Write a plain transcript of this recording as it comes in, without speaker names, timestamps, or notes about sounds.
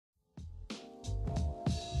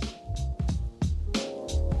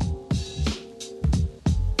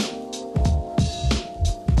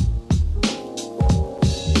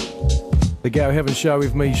The Ghetto Heaven Show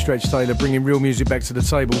with me, Stretch Taylor, bringing real music back to the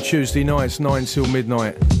table. Tuesday nights, 9 till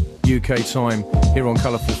midnight, UK time, here on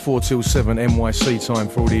Colourful, 4 till 7, NYC time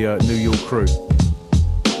for all the New York crew.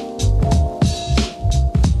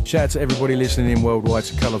 Shout out to everybody listening in worldwide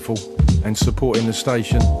to Colourful and supporting the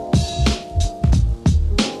station.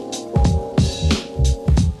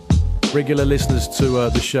 Regular listeners to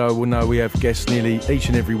the show will know we have guests nearly each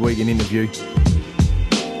and every week in interview.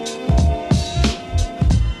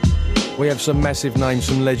 We have some massive names,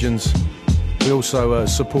 some legends. We also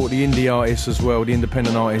support the indie artists as well, the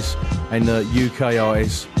independent artists and the UK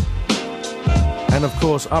artists. And of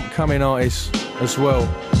course, upcoming artists as well,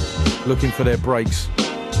 looking for their breaks.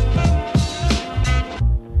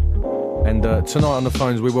 And tonight on the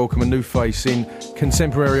phones, we welcome a new face in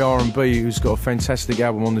contemporary R&B who's got a fantastic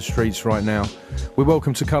album on the streets right now. We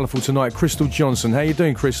welcome to Colourful tonight, Crystal Johnson. How you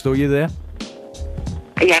doing, Crystal? Are you there?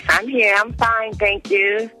 Yes, I'm here. I'm fine, thank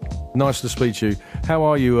you. Nice to speak to you. How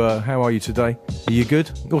are you? How are you today? Are you good?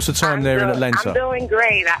 What's the time in Atlanta? I'm doing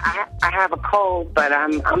great. I have a cold, but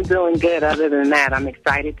I'm doing good. Other than that, I'm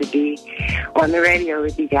excited to be on the radio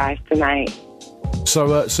with you guys tonight.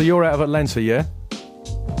 So you're out of Atlanta, yeah?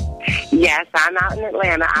 Yes, I'm out in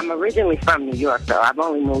Atlanta. I'm originally from New York, though. I've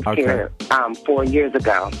only moved here 4 years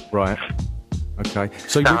ago. Right. Okay.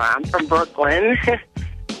 So I'm from Brooklyn.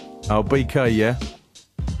 Oh, BK, yeah?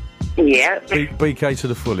 Yeah. BK to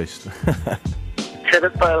the fullest. To the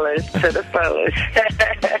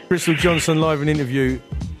fullest. Crystal Johnson, live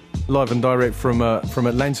and direct from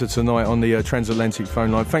Atlanta tonight on the transatlantic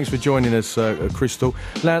phone line. Thanks for joining us, Crystal.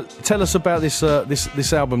 Now, tell us about this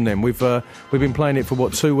album. Then we've been playing it for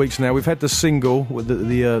 2 weeks now. We've had the single,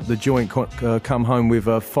 the joint "Come Home" with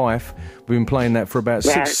Fife. We've been playing that for about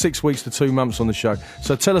six weeks to 2 months on the show.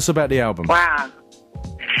 So tell us about the album. Wow.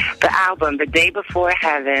 The album, The Day Before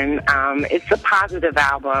Heaven, it's a positive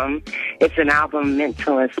album. It's an album meant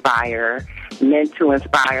to inspire not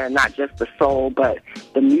just the soul, but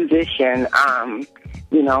the musician.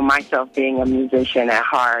 Myself being a musician at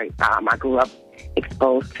heart, I grew up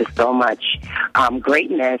exposed to so much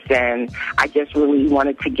greatness, and I just really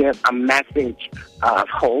wanted to give a message of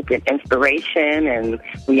hope and inspiration and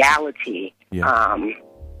reality,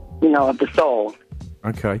 of the soul.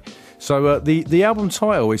 Okay. So the album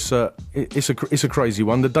title is it's a crazy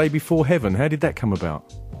one. The Day Before Heaven. How did that come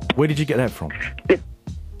about? Where did you get that from?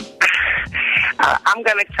 I'm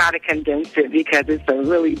going to try to condense it because it's a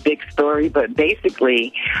really big story. But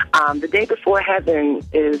basically, The Day Before Heaven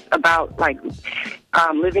is about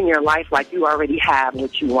living your life like you already have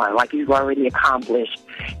what you want, like you've already accomplished.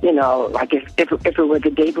 Like if it were the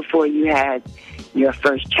day before you had your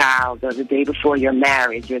first child, or the day before your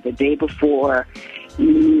marriage, or the day before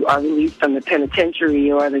you are released from the penitentiary,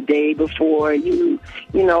 or the day before you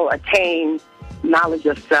attain knowledge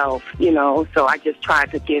of self, so I just try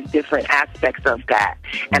to give different aspects of that.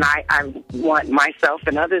 And I want myself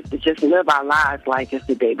and others to just live our lives like it's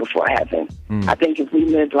the day before heaven. I think if we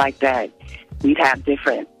lived like that, we'd have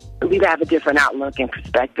a different outlook and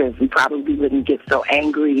perspective. We probably wouldn't get so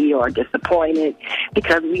angry or disappointed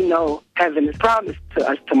because we know heaven is promised to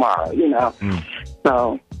us tomorrow,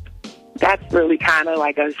 So that's really kind of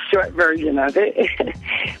like a short version of it.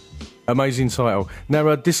 Amazing title.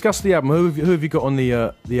 Now, discuss the album. Who have you got on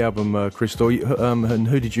the album, Crystal? And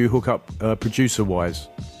who did you hook up producer-wise?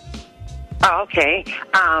 Oh, okay.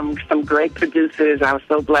 Some great producers. I was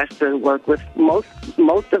so blessed to work with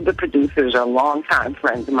most of the producers are longtime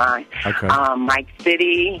friends of mine. Okay. Mike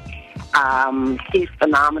City, he's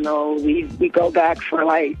phenomenal. We go back for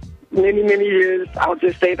many, many years. I'll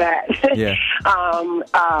just say that. Yeah.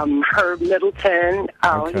 Herb Middleton.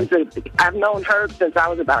 I've known Herb since I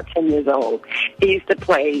was about 10 years old. He used to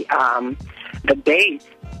play the bass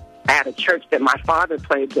at a church that my father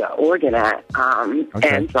played the organ at.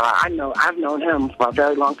 And so I've known him for a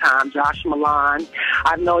very long time. Josh Milan.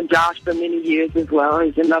 I've known Josh for many years as well.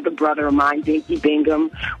 He's another brother of mine, Dinky Bingham.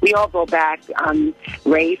 We all go back.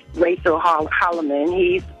 Rachel Holloman.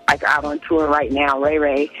 He's out on tour right now,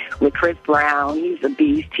 Ray, with Chris Brown. He's a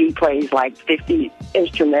beast. He plays 50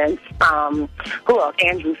 instruments. Who else?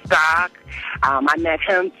 Andrew Stock. I met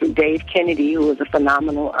him through Dave Kennedy, who was a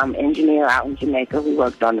phenomenal engineer out in Jamaica who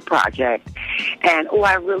worked on the project. And,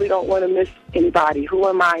 I really don't want to miss anybody. Who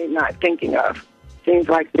am I not thinking of? Seems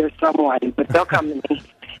like there's someone, but they'll come to me.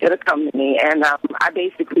 It'll come to me. And I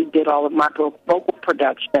basically did all of my vocal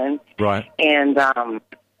production. Right. And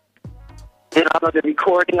did all of the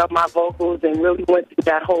recording of my vocals and really went through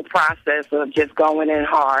that whole process of just going in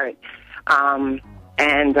hard.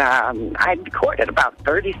 And I recorded about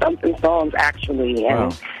 30-something songs, actually,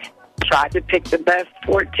 and tried to pick the best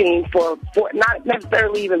 14 for not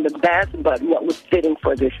necessarily even the best, but what was fitting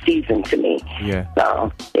for this season to me. Yeah.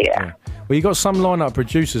 So, yeah. Well, you got some lineup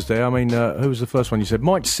producers there. I mean, who was the first one you said?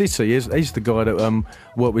 Mike City, he's the guy that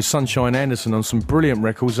worked with Sunshine Anderson on some brilliant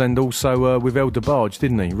records, and also with El DeBarge,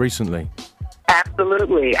 didn't he, recently?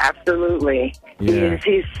 Absolutely. Yeah.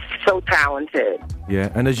 He's so talented. Yeah,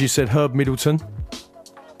 and as you said, Herb Middleton.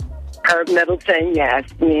 Herb Middleton, yes.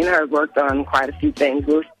 Me and Herb worked on quite a few things.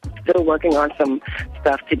 We're still working on some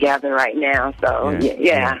stuff together right now, so,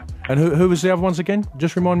 yeah. And who was the other ones again?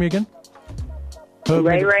 Just remind me again.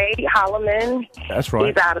 Ray Holloman. That's right.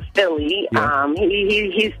 He's out of Philly. Yeah.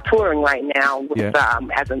 He's touring right now with,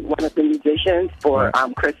 as one of the musicians for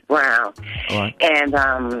Chris Brown. Right. And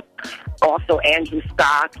also Andrew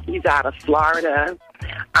Stock. He's out of Florida.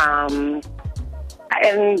 And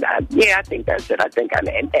I think that's it.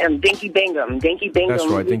 And Dinky Bingham. That's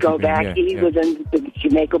right, we go back. He was in the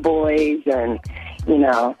Jamaica Boys, and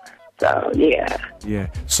So yeah.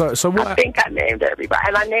 So what? I think I named everybody,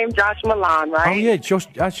 and I named Josh Milan, right? Oh yeah, Josh.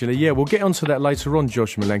 Actually, yeah, we'll get onto that later on,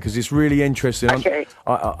 Josh Milan, because it's really interesting. Okay.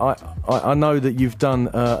 I know that you've done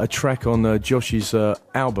a track on Josh's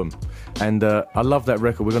album, and I love that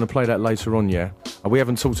record. We're going to play that later on. Yeah, we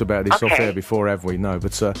haven't talked about this off air before, have we? No,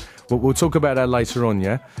 but we'll talk about that later on.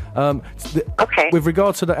 Yeah. Okay. With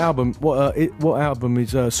regard to the album, what album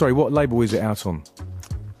is? What label is it out on?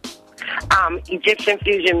 Egyptian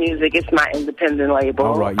Fusion Music. It's my independent label.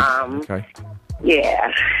 Oh, right. Okay.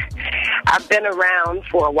 Yeah. I've been around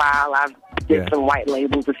for a while. I did some white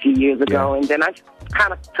labels a few years ago, and then I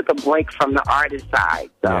kind of took a break from the artist side.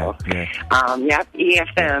 So,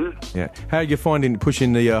 EFM. Yeah. How are you finding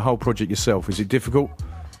pushing the whole project yourself? Is it difficult?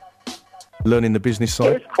 Learning the business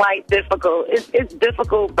side? It's quite difficult. It's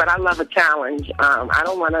difficult, but I love a challenge. I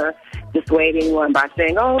don't want to dissuade anyone by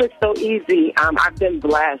saying, oh, it's so easy. I've been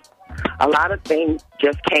blessed. A lot of things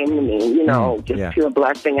just came to me, pure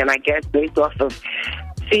blessing. And I guess based off of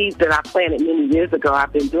seeds that I planted many years ago,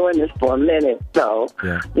 I've been doing this for a minute. So,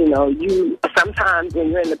 you sometimes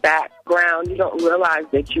when you're in the background, you don't realize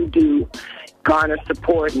that you do garner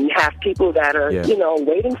support and have people that are,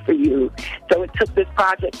 waiting for you. So it took this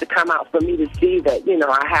project to come out for me to see that,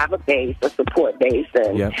 I have a base, a support base.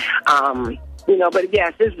 And, but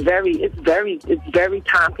yes, it's very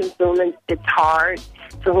time consuming. It's hard.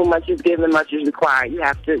 To whom much is given, much is required. You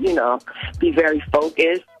have to, be very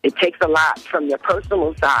focused. It takes a lot from your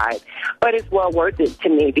personal side, but it's well worth it to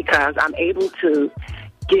me because I'm able to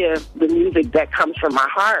give the music that comes from my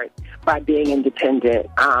heart by being independent.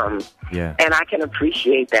 And I can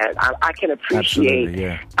appreciate that. I can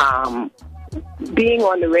appreciate being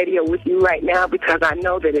on the radio with you right now because I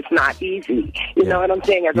know that it's not easy. You know what I'm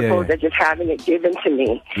saying? As opposed to just having it given to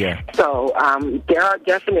me. Yeah. So there are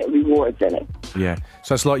definite rewards in it. Yeah.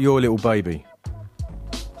 So it's like your little baby.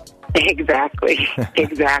 Exactly.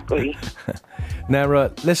 Now,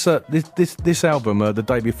 let's this album, The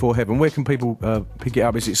Day Before Heaven. Where can people pick it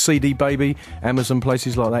up? Is it CD Baby, Amazon,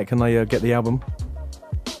 places like that? Can they get the album?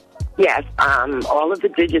 Yes, all of the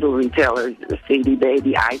digital retailers, CD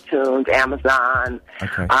Baby, iTunes, Amazon.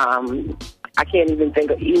 Okay. I can't even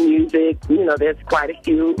think of eMusic. There's quite a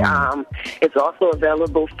few. It's also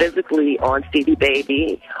available physically on CD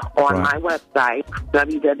Baby on my website,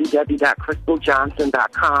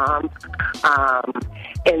 www.crystaljohnson.com.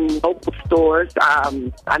 In local stores, I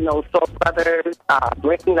know Soul Brothers,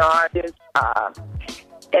 Breaking Artists,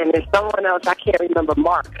 and there's someone else, I can't remember,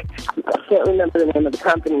 Mark. I can't remember the name of the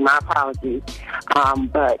company, my apologies.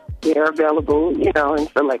 But they're available, in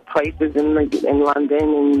select places in London,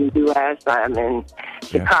 in the U.S. I'm in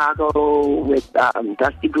Chicago with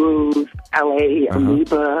Dusty Grooves, L.A.,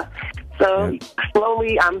 Amoeba. So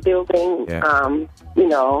slowly I'm building, the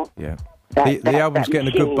album's getting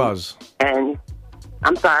a good buzz. And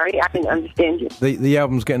I'm sorry, I didn't understand you. The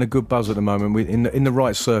album's getting a good buzz at the moment, in the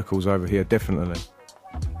right circles over here, definitely.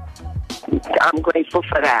 I'm grateful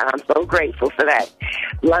for that. I'm so grateful for that.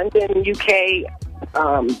 London, UK,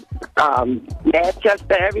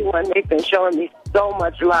 Manchester, everyone, they've been showing me so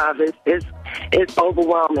much love. It's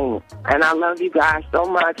overwhelming. And I love you guys so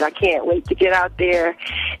much. I can't wait to get out there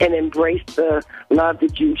and embrace the love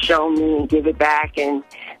that you've shown me and give it back and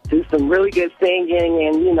do some really good singing.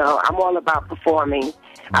 And, I'm all about performing.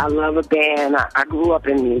 I love a band. I grew up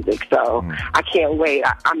in music, so I can't wait.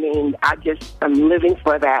 I mean, I'm living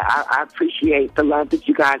for that. I appreciate the love that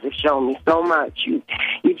you guys have shown me so much. You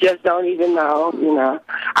just don't even know, you know.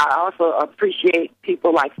 I also appreciate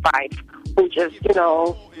people like Fife, who just, you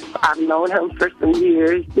know, I've known him for some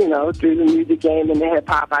years, you know, through the music game and the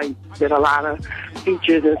hip-hop. I did a lot of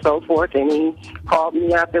features and so forth, and he called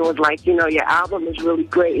me up and was like, you know, your album is really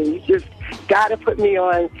great, and you just got to put me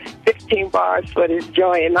on 16 bars for this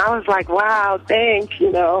joint. And I was like, wow, thanks,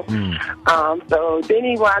 you know. So then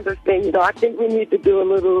he wound up saying, you know, I think we need to do a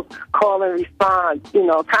little call and response, you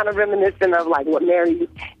know, kind of reminiscent of like what Mary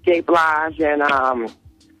J. Blige and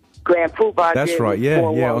Grand Poobah That's did. right, yeah,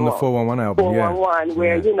 on the 411 album, 411,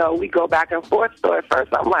 where, you know, we go back and forth. So at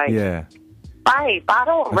first I'm like, Fife, I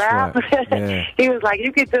don't rap. Right. Yeah. He was like,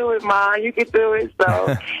 you could do it, Ma, you could do it.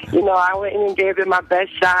 So, you know, I went in and gave it my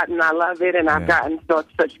best shot, and I love it, and I've gotten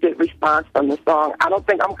such good response from the song. I don't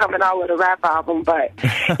think I'm coming out with a rap album, but,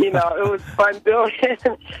 you know, it was fun doing it.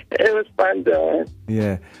 It was fun doing.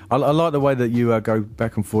 Yeah. I like the way that you go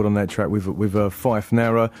back and forth on that track with Fife.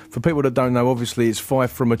 Now, for people that don't know, obviously it's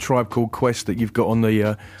Fife from A Tribe Called Quest that you've got on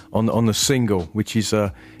the single, which is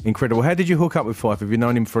incredible. How did you hook up with Fife? Have you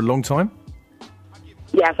known him for a long time?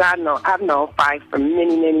 Yes, I've known Fife for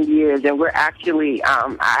many, many years, and we're actually,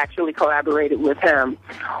 I actually collaborated with him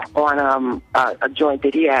on a joint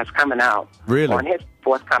that he has coming out. Really? On his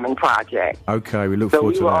forthcoming project. Okay, we look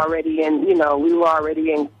forward to that. So we were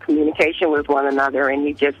already in communication with one another, and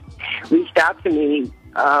he just reached out to me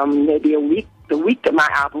maybe the week that my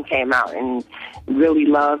album came out, and really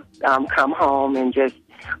loved Come Home, and just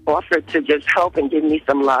offered to just help and give me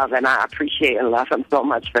some love, and I appreciate and love him so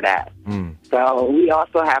much for that. So we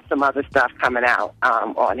also have some other stuff coming out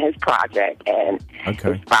on his project, and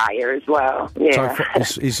his Fire as well. Yeah.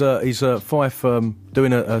 So is Fife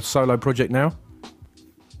doing a solo project now?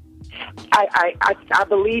 I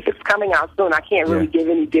believe it's coming out soon. I can't really give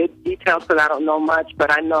any details because I don't know much,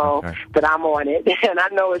 but I know that I'm on it, and I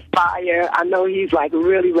know it's fire. I know he's like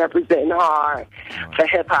really representing hard for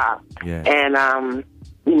hip hop, and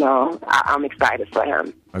you know, I'm excited for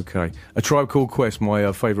him. Okay. A Tribe Called Quest,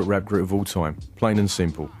 my favourite rap group of all time. Plain and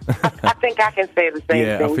simple. I think I can say the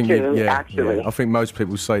same thing too, actually. Yeah. I think most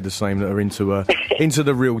people say the same that are into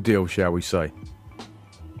the real deal, shall we say.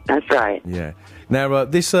 That's right. Yeah. Now,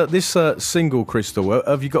 this single, Crystal,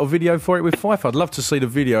 have you got a video for it with Fife? I'd love to see the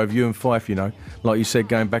video of you and Fife, you know, like you said,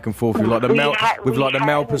 going back and forth with like the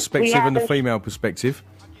male perspective and the female perspective.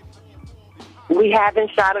 We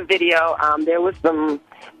haven't shot a video. There was some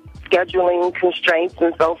scheduling constraints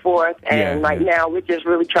and so forth, and right now we're just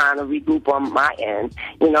really trying to regroup on my end.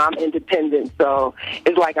 You know, I'm independent, so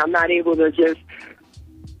it's like I'm not able to just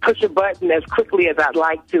push a button as quickly as I'd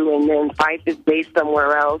like to, and then Fife is based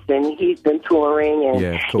somewhere else, and he's been touring,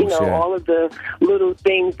 and all of the little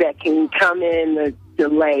things that can come in the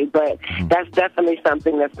delay, but that's definitely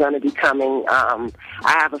something that's going to be coming. I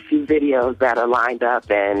have a few videos that are lined up,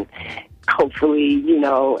 and hopefully, you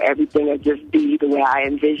know, everything will just be the way I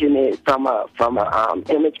envision it from a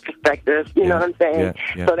image perspective. You know what I'm saying?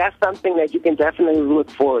 So that's something that you can definitely look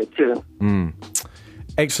forward to.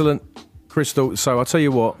 Excellent, Crystal. So I'll tell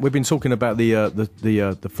you what, we've been talking about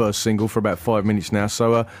the first single for about 5 minutes now.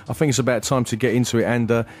 So I think it's about time to get into it,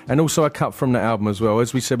 and also a cut from the album as well.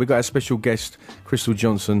 As we said, we've got a special guest, Crystal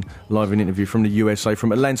Johnson, live in interview from the USA,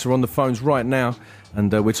 from Atlanta, on the phones right now. And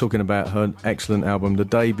we're talking about her excellent album, The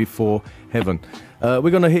Day Before Heaven. We're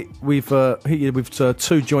going to hit you with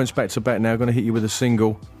 2 joints back to back now. Going to hit you with a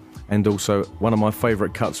single, and also one of my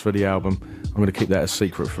favourite cuts for the album. I'm going to keep that a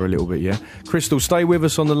secret for a little bit, yeah? Crystal, stay with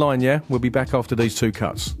us on the line, yeah? We'll be back after these 2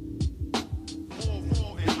 cuts.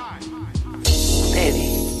 Baby,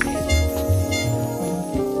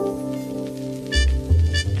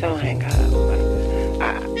 don't hang up.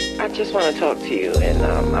 I just want to talk to you, and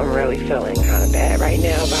I'm really feeling kind of bad right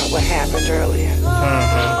now about what happened earlier.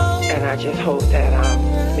 And I just hope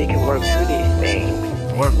that we can work through these things.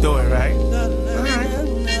 Work through it, right?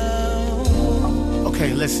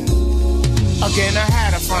 Okay, listen. Again, I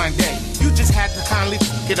had a fine day. You just had to kindly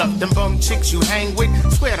get up. Them bum chicks you hang with,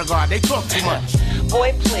 swear to God, they talk too much.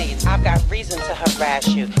 Boy, please, I've got reason to harass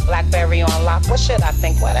you. Blackberry on lock, what should I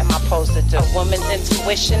think? What am I supposed to do? A woman's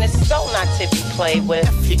intuition is so not to be played with.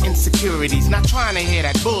 F your insecurities, not trying to hear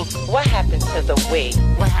that bull. What happened to the we?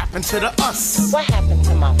 What happened to the us? What happened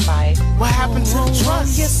to my fight? What happened to the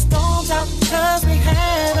trust? You stormed out cause we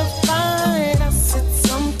had a fight. I said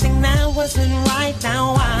something that wasn't right.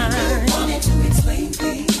 Now I wanted to explain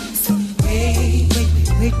things.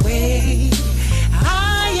 Wait.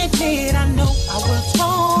 I admit I know I was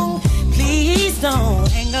wrong. Please don't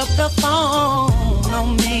hang up the phone. No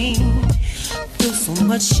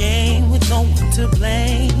much shame with no one to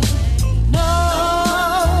blame. No,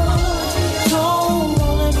 don't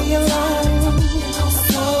wanna be alone.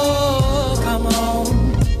 So come on.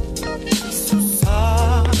 So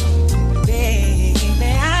sorry, baby,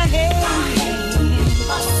 I hate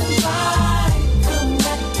fussing by. Come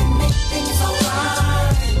back and make things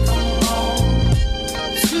alright. Come on,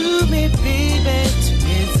 to me, baby, to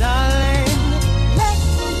me, darling. Let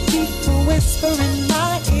people whisper in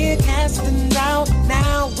my ear, casting doubt.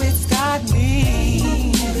 Now it's got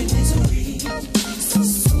me. So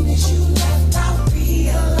soon as you left, I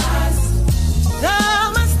realized the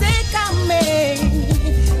mistake I made,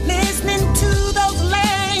 listening to those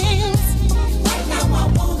lanes. Right now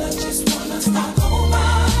I just wanna start over.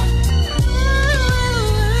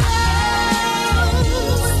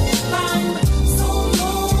 I'm so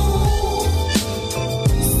low,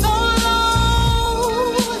 so low.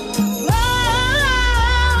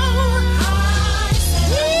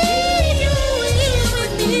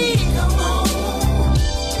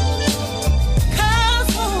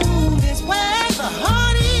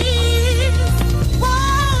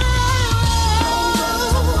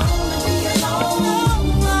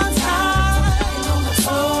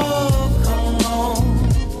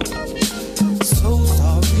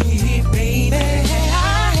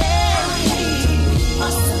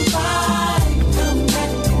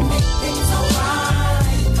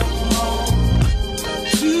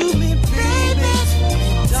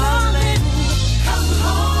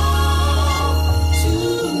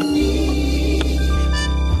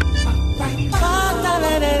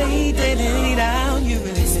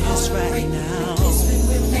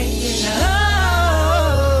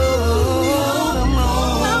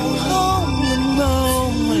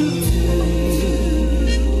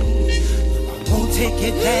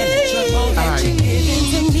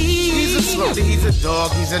 He's a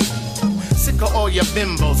dog, he's a sick of all your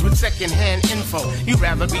bimbos with secondhand info. You'd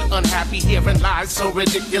rather be unhappy hearing lies so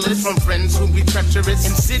ridiculous from friends who be treacherous,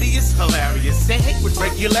 insidious, hilarious. They hate with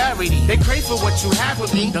regularity. They crave for what you have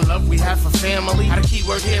with me, the love we have for family. Our key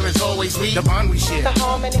word here is always we, the bond we share, the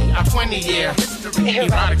harmony, our 20-year history,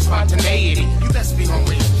 erotic spontaneity. You best be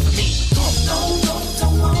hungry for me.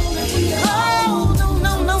 Don't wanna be alone. No,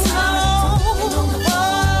 no, no, no.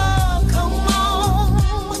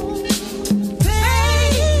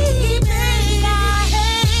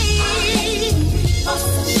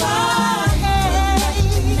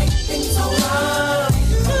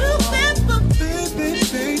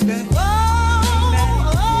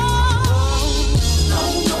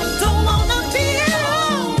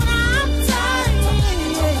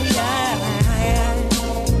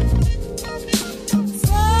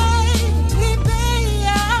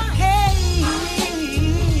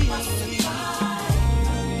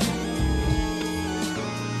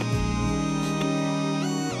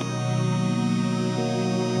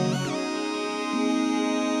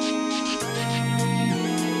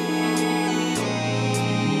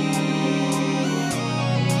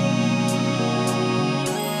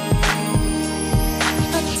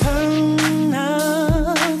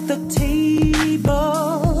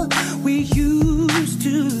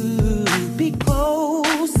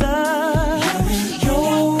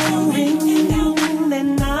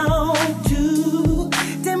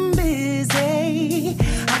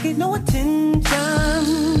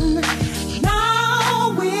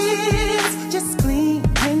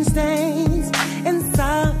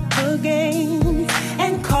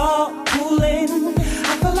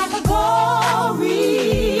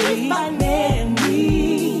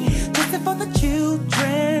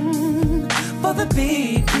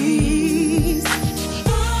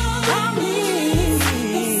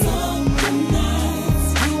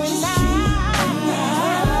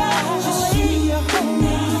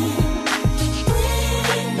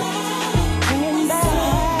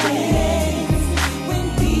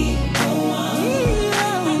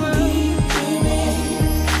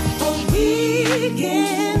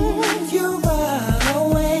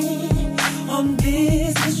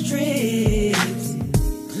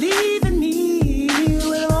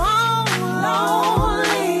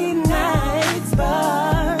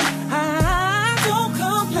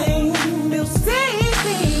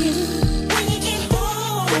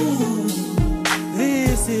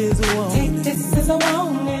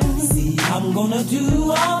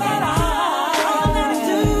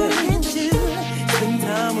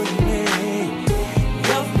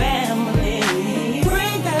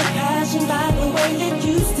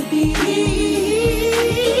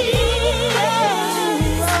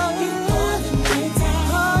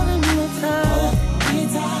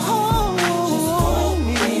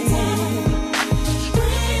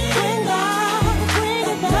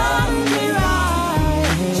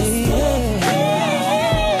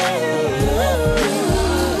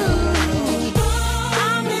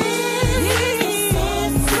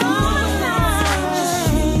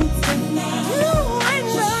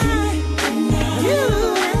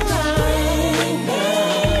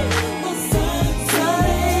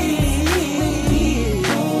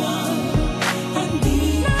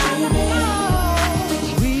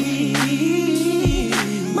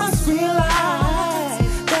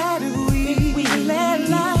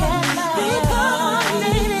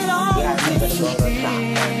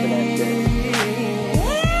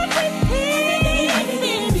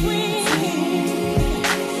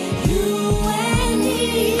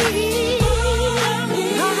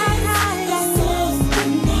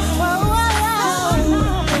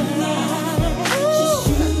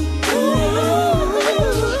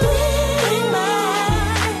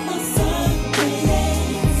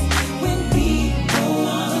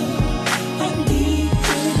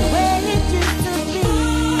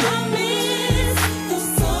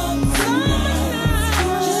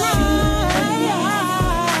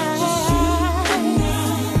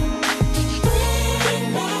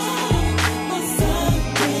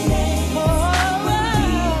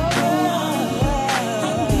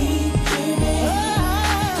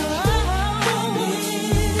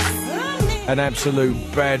 An absolute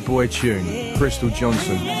bad boy tune. Crystal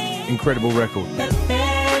Johnson. Incredible record.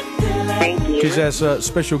 Thank you. She's our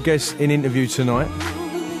special guest in interview tonight.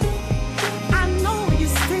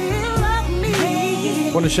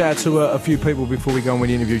 I want to shout out to a few people before we go on with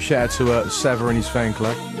the interview. Shout out to Sava and his fan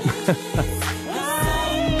club.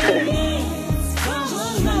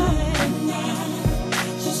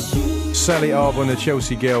 Sally Arbon, the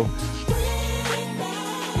Chelsea girl.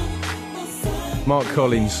 Mark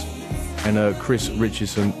Collins and Chris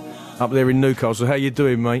Richardson up there in Newcastle. How you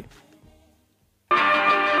doing, mate?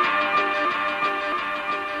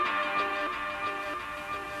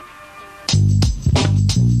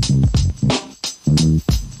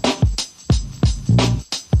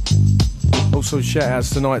 Also shout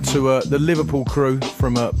outs tonight to the Liverpool crew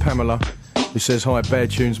from Pamela, who says hi,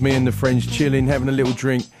 bad tunes. Me and the friends chilling, having a little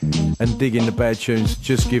drink and digging the bad tunes.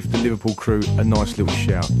 Just give the Liverpool crew a nice little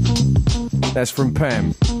shout. That's from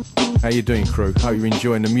Pam. How you doing, crew? Hope you're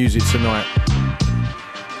enjoying the music tonight.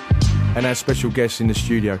 And our special guest in the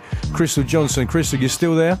studio, Crystal Johnson. Crystal, you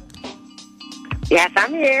still there? Yes,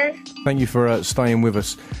 I'm here. Thank you for staying with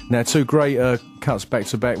us. Now, two great cuts back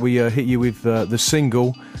to back. We hit you with the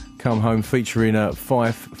single Come Home featuring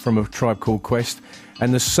Fife from A Tribe Called Quest,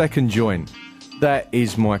 and the second joint, that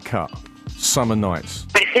is my cut, Summer Nights.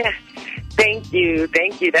 Thank you.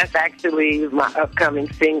 That's actually my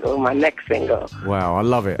upcoming single, my next single. Wow, I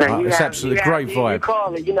love it. It's absolutely great vibe. You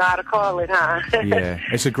call it. You know how to call it, huh? Yeah,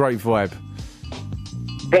 it's a great vibe.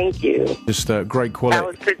 Thank you. Just great quality. That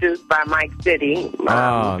was produced by Mike City.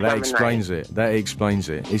 That explains it. That explains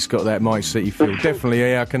it. It's got that Mike City feel. Definitely,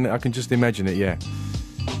 yeah. I can just imagine it. Yeah.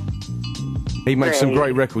 He makes some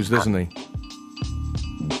great records, doesn't he?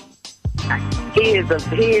 He is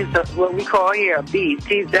what we call here a beast.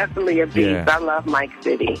 He's definitely a beast. Yeah. I love Mike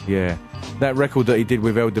City. Yeah. That record that he did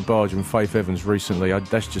with El DeBarge and Faith Evans recently,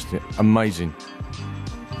 that's just amazing.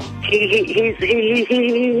 He's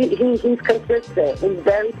consistent. He's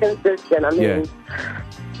very consistent. I mean,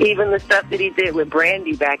 even the stuff that he did with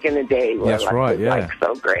Brandy back in the day was so great.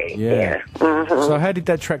 Yeah. Mm-hmm. So how did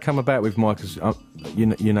that track come about with Mike? Just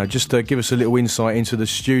give us a little insight into the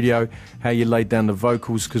studio, how you laid down the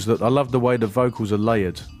vocals, because I love the way the vocals are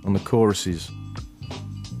layered on the choruses.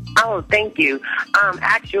 Oh, thank you.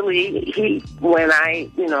 Actually, when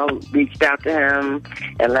I, reached out to him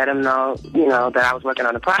and let him know, that I was working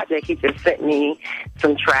on a project, he just sent me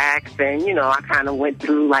some tracks and, I kind of went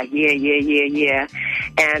through like, yeah.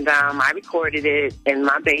 And I recorded it in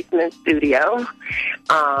my basement studio.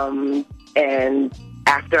 And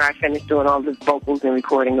after I finished doing all the vocals and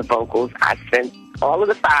recording the vocals, I sent all of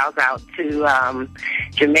the files out to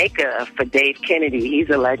Jamaica for Dave Kennedy. He's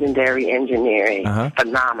a legendary engineer. He's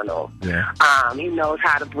phenomenal. Yeah. He knows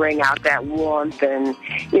how to bring out that warmth and,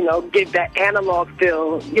 give that analog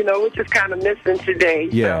feel, which is kind of missing today.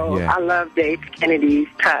 I love Dave Kennedy's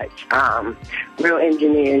touch. Real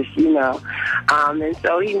engineers, and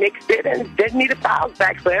so he mixed it and sent me the files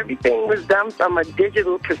back. So everything was done from a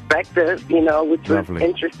digital perspective, which was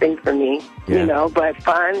interesting for me, but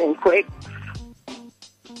fun and quick.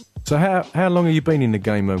 So how long have you been in the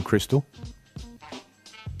game, Crystal?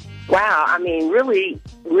 Wow, I mean, really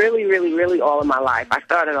all of my life. I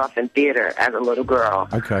started off in theater as a little girl.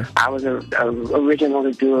 Okay. I was original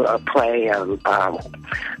to do a play,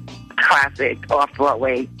 classic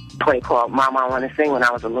off-Broadway play called Mama, I Want to Sing when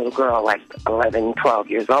I was a little girl, like 11, 12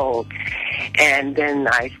 years old. And then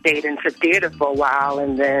I stayed into theater for a while,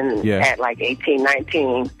 and then at like 18,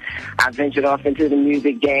 19, I ventured off into the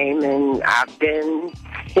music game, and I've been,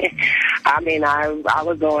 I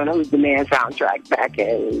was on Who's the Man soundtrack back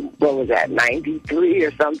in, 93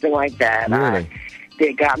 or something like that. Really?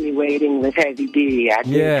 They Got Me Waiting with Heavy D. I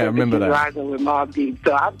remember that. Rising with Mobb Deep.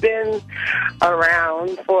 So I've been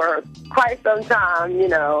around for quite some time,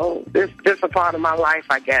 It's just a part of my life,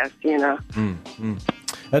 I guess,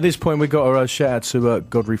 At this point, we've got a shout out to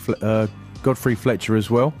Godfrey Fletcher as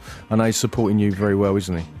well. I know he's supporting you very well,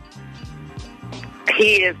 isn't he?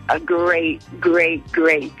 He is a great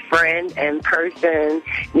friend and person.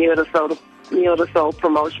 Neil the Soul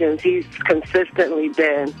Promotions. He's consistently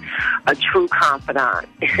been a true confidant.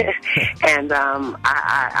 And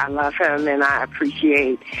I love him, and I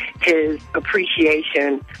appreciate his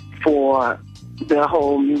appreciation for the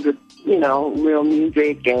whole music, real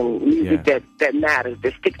music and music that matters,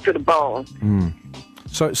 that sticks to the bone.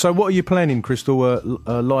 So what are you planning, Crystal,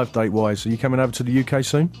 live date-wise? Are you coming over to the UK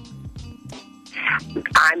soon?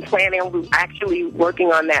 I'm planning, actually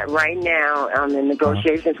working on that right now. In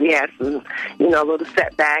negotiations, we had some, little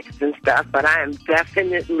setbacks and stuff, but I am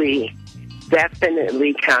definitely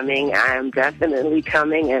definitely coming. I am definitely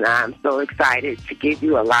coming, and I'm so excited to give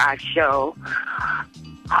you a live show.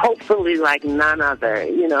 Hopefully, like none other,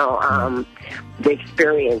 the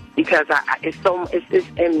experience, because it's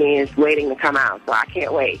in me. It's waiting to come out, so I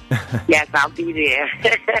can't wait. Yes, I'll be there.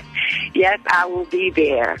 Yes, I will be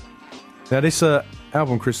there. Now, this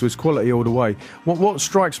album, Crystal, is quality all the way. What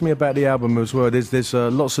strikes me about the album as well, there's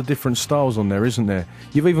lots of different styles on there, isn't there?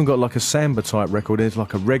 You've even got like a samba type record. There's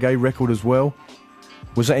like a reggae record as well.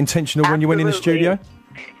 Was that intentional when you went in the studio?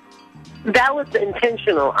 That was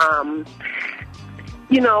intentional.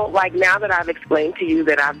 Like now that I've explained to you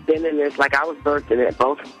that I've been in this, like I was birthed in it.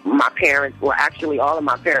 Both my parents, well, actually all of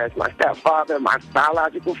my parents, my stepfather, my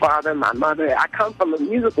biological father, my mother, I come from a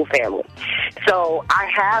musical family. So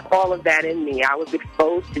I have all of that in me. I was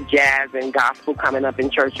exposed to jazz and gospel coming up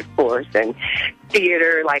in church, of course, and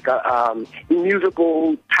theater, like a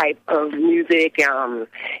musical type of music,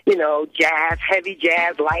 jazz, heavy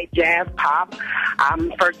jazz, light jazz, pop.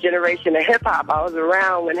 I'm first generation of hip-hop. I was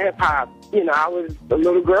around when hip-hop, I was a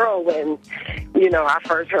little girl when, I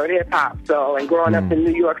first heard hip-hop. So, and growing up in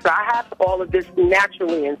New York. So I have all of this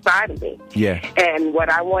naturally inside of me. Yeah. And what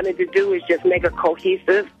I wanted to do is just make a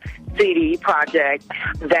cohesive CD project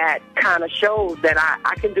that kind of shows that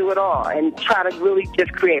I can do it all and try to really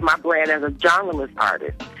just create my brand as a genreless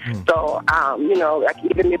artist. So, like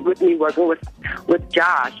even with me working with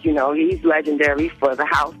Josh, he's legendary for the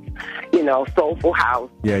house, soulful house.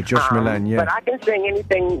 Yeah, Josh Milan, yeah. But I can sing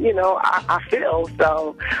anything, I feel.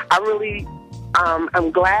 So I really,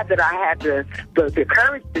 I'm glad that I had the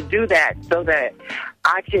courage to do that so that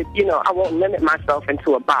I could, I won't limit myself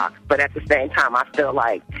into a box, but at the same time, I feel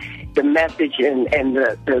like the message and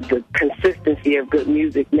the consistency of good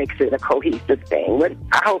music makes it a cohesive thing. But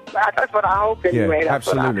that's what I hope anyway. Yeah,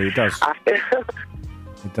 absolutely, it does.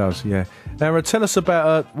 It does, yeah. Now, tell us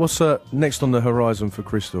about what's next on the horizon for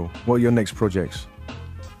Crystal. What are your next projects?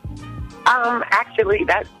 Actually,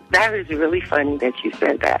 that is really funny that you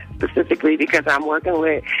said that specifically because I'm working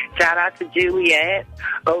with, shout out to Juliet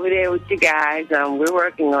over there with you guys. We're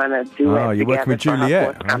working on a duet. Oh, you're working with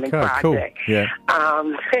Juliet. Okay, project. Cool. Yeah.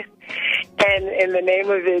 And the name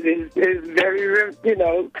of it is very,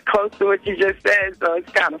 close to what you just said. So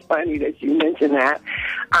it's kind of funny that you mentioned that.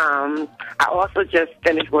 I also just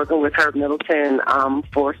finished working with Herb Middleton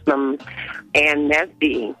for some Ann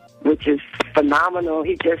Nesby, which is phenomenal.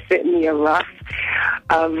 He just sent me a rough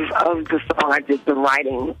of the song I just been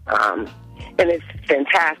writing, and it's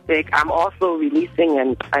fantastic. I'm also releasing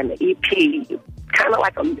an EP, kind of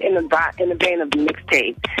like in the vein of a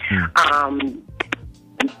mixtape,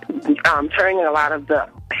 turning a lot of the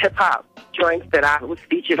hip hop joints that I was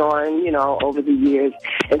featured on, over the years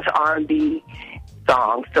into R&B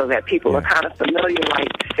songs, so that people are kind of familiar, like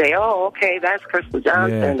say, oh, okay, that's Crystal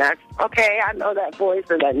Johnson. Yeah. That's okay, I know that voice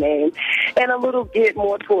or that name, and a little bit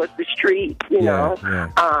more towards the street, know.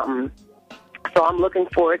 Yeah. So I'm looking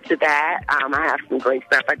forward to that. I have some great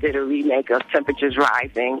stuff. I did a remake of Temperatures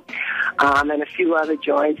Rising, and a few other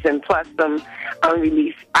joints, and plus some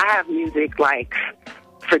unreleased. I have music like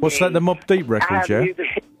for what's days. That? The Mobb Deep record, yeah?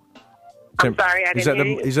 Music. I'm sorry, I didn't hear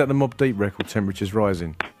you. Is that the Mobb Deep record, Temperatures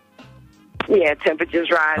Rising? Yeah, Temperatures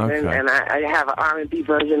Rising, and I have an R&B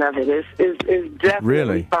version of it. It's definitely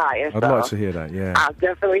really fire. I'd like to hear that, yeah. I'll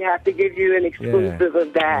definitely have to give you an exclusive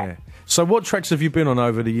of that. Yeah. So what tracks have you been on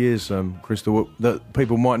over the years, Crystal, that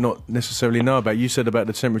people might not necessarily know about? You said about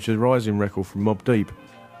the Temperatures Rising record from Mobb Deep.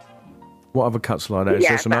 What other cuts like that? Is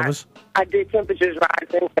there some others? I did Temperatures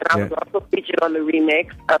Rising, and I was also featured on the remix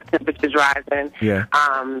of Temperatures Rising. Yeah.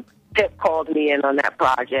 Pip called me in on that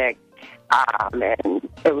project. And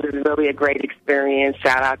it was really a great experience.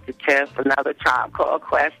 Shout out to Tiff, another Tribe Called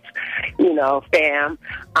Quest, fam.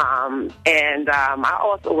 And I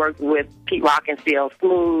also worked with Pete Rock and CL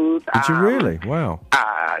Smooth. Did you really? Wow.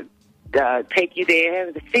 Take You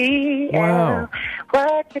There to See. Wow.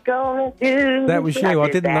 What you gonna do? That was you. I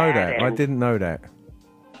didn't know that. I didn't know that.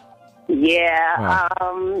 Yeah,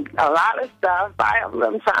 wow. A lot of stuff.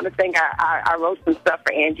 I'm trying to think. I wrote some stuff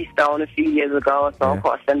for Angie Stone a few years ago, a song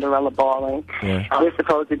called Cinderella Balling. Yeah. We're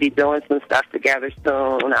supposed to be doing some stuff together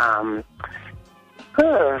soon.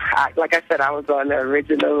 Like I said, I was on the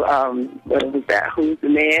original, what was that, Who's the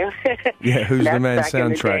Man? Yeah, Who's the Man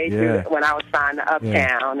soundtrack, day, when I was signed to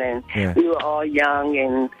Uptown, and we were all young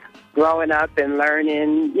and growing up and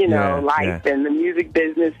learning, life and the music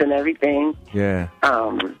business and everything. Yeah.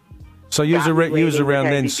 So you was around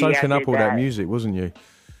then soaking up all that music, wasn't you?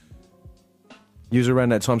 You was around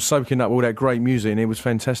that time soaking up all that great music, and it was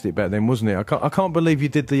fantastic back then, wasn't it? I can't believe you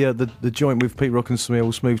did the joint with Pete Rock and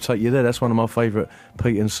CL Smooth, Take You There. That's one of my favourite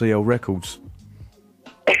Pete and CL records.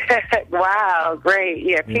 Wow, great.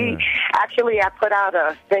 Yeah, Pete, actually, I put out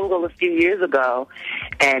a single a few years ago,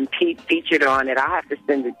 and Pete featured on it. I'll have to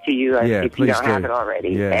send it to you if you don't have it already.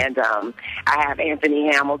 Yeah. And I have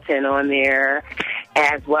Anthony Hamilton on there,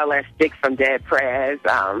 as well as Stick from Dead Prez.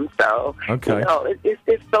 So, okay. You know,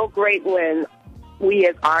 it's so great when we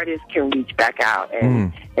as artists can reach back out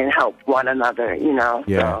and help one another, you know.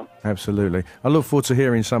 Yeah, so. Absolutely. I look forward to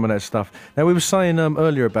hearing some of that stuff. Now, we were saying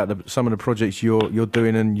earlier about some of the projects you're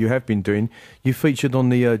doing and you have been doing. You featured on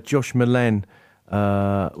the Josh Milan,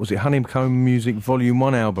 was it Honeycomb Music Volume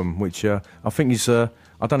 1 album, which I think is, I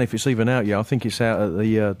don't know if it's even out yet. I think it's out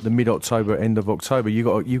at the mid-October, end of October. You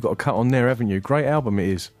got a cut on there, haven't you? Great album it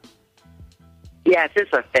is. Yes,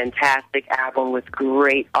 it's a fantastic album with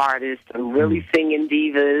great artists and really singing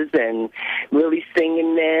divas and really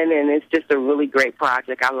singing men, and it's just a really great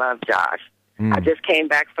project. I love Josh. I just came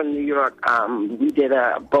back from New York. We did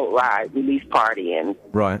a boat ride release party, and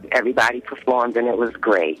everybody performed, and it was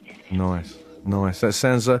great. Nice. That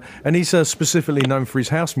sounds. And he's specifically known for his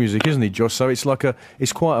house music, isn't he, Josh? So it's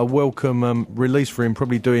quite a welcome release for him,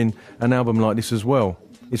 probably doing an album like this as well.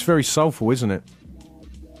 It's very soulful, isn't it?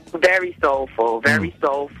 Very soulful,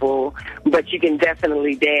 but you can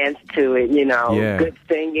definitely dance to it, you know. Yeah. Good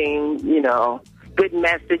singing, you know, good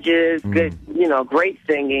messages, good, you know, great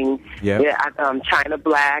singing. Yep. Yeah, China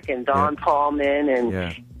Black and Don Tallman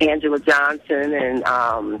and Angela Johnson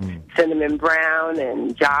and Cinnamon Brown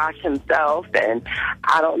and Josh himself. And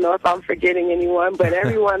I don't know if I'm forgetting anyone, but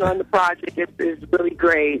everyone on the project is really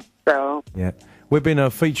great. So yeah. We've been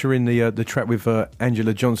featuring the track with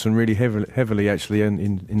Angela Johnson really heavily actually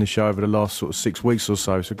in the show over the last sort of 6 weeks or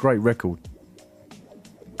so. It's a great record.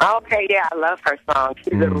 Okay, yeah, I love her song.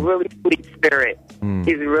 She's a really sweet spirit.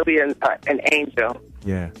 She's really an angel.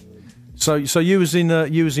 Yeah. So you was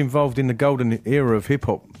involved in the golden era of hip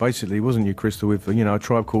hop, basically, wasn't you, Crystal? With A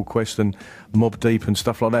Tribe Called Quest and Mobb Deep and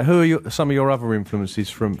stuff like that. Who are some of your other influences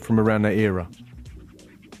from around that era?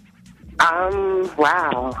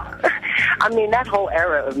 Wow. I mean, that whole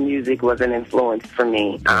era of music was an influence for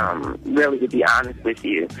me, really, to be honest with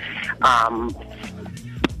you.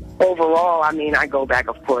 Overall, I mean, I go back,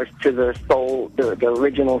 of course, to the soul, the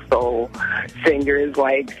original soul singers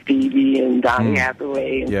like Stevie and Donny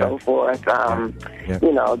Hathaway and so forth.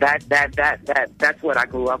 You know, that's what I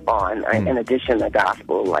grew up on, in addition to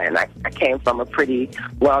gospel. And I came from a pretty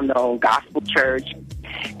well-known gospel church.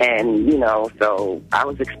 And, you know, so I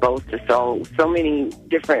was exposed to so many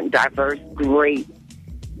different, diverse, great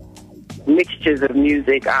mixtures of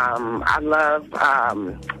music. I love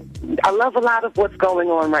a lot of what's going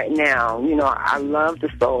on right now. You know, I love the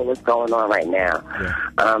soul that's going on right now.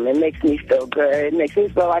 It makes me feel good. It makes me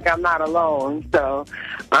feel like I'm not alone. So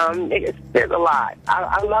there's a lot.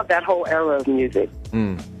 I love that whole era of music.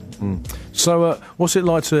 So what's it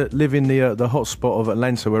like to live in the hot spot of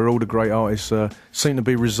Atlanta where all the great artists seem to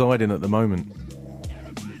be residing at the moment?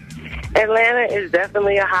 Atlanta is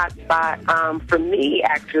definitely a hot spot. For me,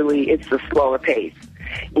 actually, it's a slower pace.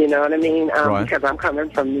 You know what I mean? Because I'm coming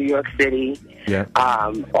from New York City.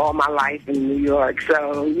 All my life in New York.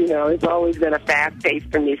 So, you know, it's always been a fast pace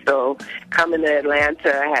for me. So coming to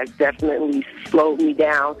Atlanta has definitely slowed me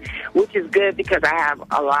down, which is good because I have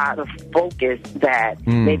a lot of focus that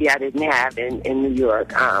maybe I didn't have in New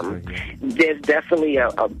York. There's definitely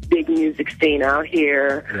a big music scene out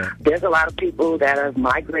here. There's a lot of people that have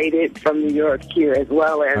migrated from New York here, as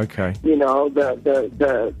well as, you know,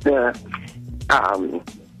 the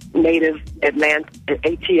native Atlanta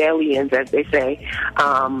ATLians, as they say.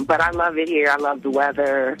 But I love it here. I love the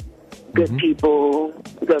weather, good people,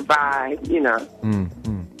 good vibe, you know.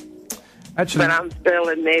 Actually, but I'm still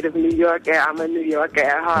a native New Yorker. I'm a New Yorker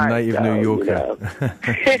at heart. A native New Yorker.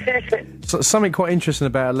 You know. So, something quite interesting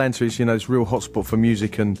about Atlanta is, you know, it's a real hotspot for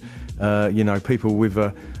music and, you know, people with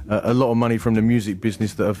a lot of money from the music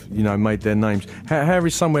business that have, you know, made their names. How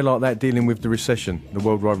is somewhere like that dealing with the recession, the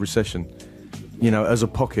worldwide recession? You know, as a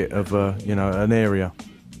pocket of, you know, an area?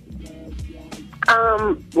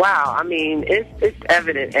 Wow. I mean, it's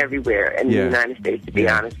evident everywhere in the United States, to be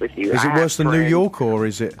honest with you. Is it worse than New York, or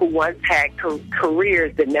is it? Who once had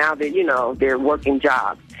careers that now that, you know, they're working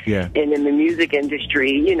jobs. And in the music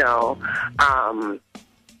industry, you know,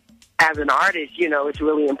 as an artist, you know, it's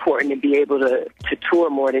really important to be able to tour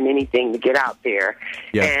more than anything, to get out there.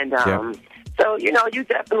 And, so, you know, you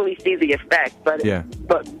definitely see the effect, but the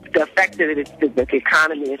effect that the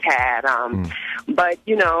economy has had. But,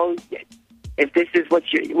 you know, if this is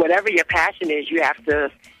whatever your passion is, you have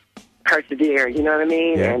to persevere, you know what I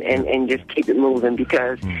mean? And just keep it moving,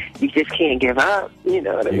 because you just can't give up, you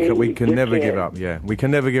know what I mean? We can never give up, we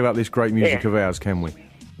can never give up this great music of ours, can we?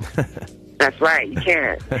 That's right, you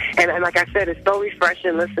can't. and like I said, it's so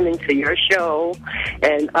refreshing listening to your show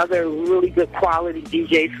and other really good quality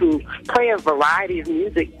DJs who play a variety of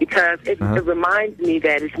music, because it reminds me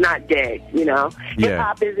that it's not dead, you know. Yeah.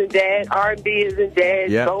 Hip-hop isn't dead, R&B isn't dead,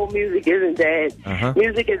 soul music isn't dead,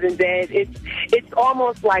 music isn't dead. It's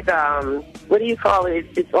almost like, what do you call it?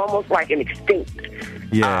 It's almost like an extinct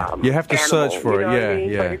you have to animal, search for it, I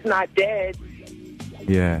mean? But it's not dead.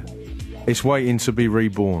 Yeah. It's waiting to be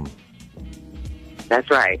reborn. That's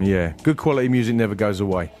right. Yeah, good quality music never goes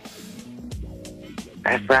away.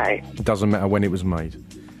 That's right. It doesn't matter when it was made.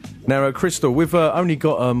 Now, Crystal, we've only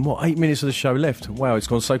got 8 minutes of the show left. Wow, it's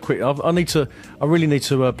gone so quick. I really need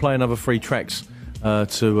to play another 3 tracks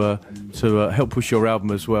to help push your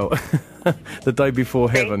album as well. The Day Before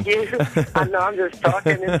Heaven. Thank you. I know I'm just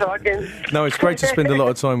talking and talking. No, it's great to spend a lot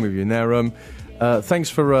of time with you. Now, thanks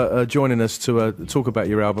for joining us to talk about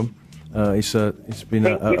your album. It's been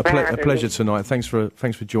a pleasure tonight. Thanks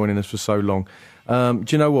for joining us for so long. Do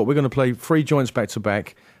you know what? We're going to play 3 joints back to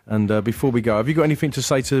back. And before we go, have you got anything to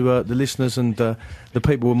say to the listeners and the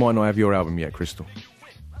people who might not have your album yet, Crystal?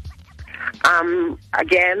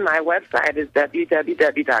 Again, my website is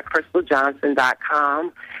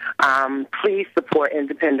www.crystaljohnson.com. Please support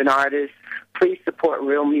independent artists. Please support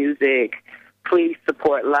real music. Please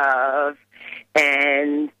support love.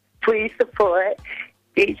 And please support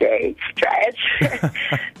DJ Stretch.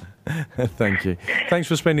 Thank you. Thanks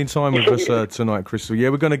for spending time with us tonight, Crystal. Yeah,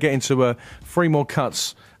 we're going to get into 3 more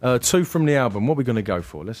cuts, 2 from the album. What are we going to go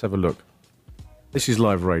for? Let's have a look. This is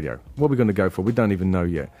live radio. What are we going to go for? We don't even know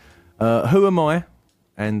yet. Who Am I?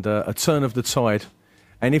 And A Turn of the Tide.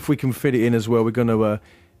 And if we can fit it in as well, we're going to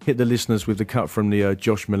hit the listeners with the cut from the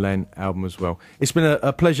Josh Milan album as well. It's been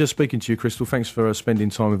a pleasure speaking to you, Crystal. Thanks for spending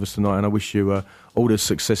time with us tonight, and I wish you all the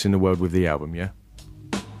success in the world with the album, yeah?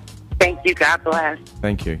 Thank you. God bless.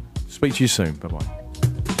 Thank you. Speak to you soon. Bye-bye.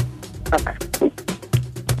 Bye-bye.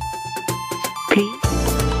 Peace.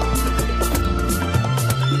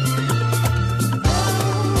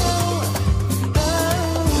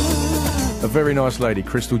 A very nice lady,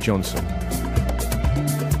 Crystal Johnson.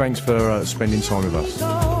 Thanks for spending time with us.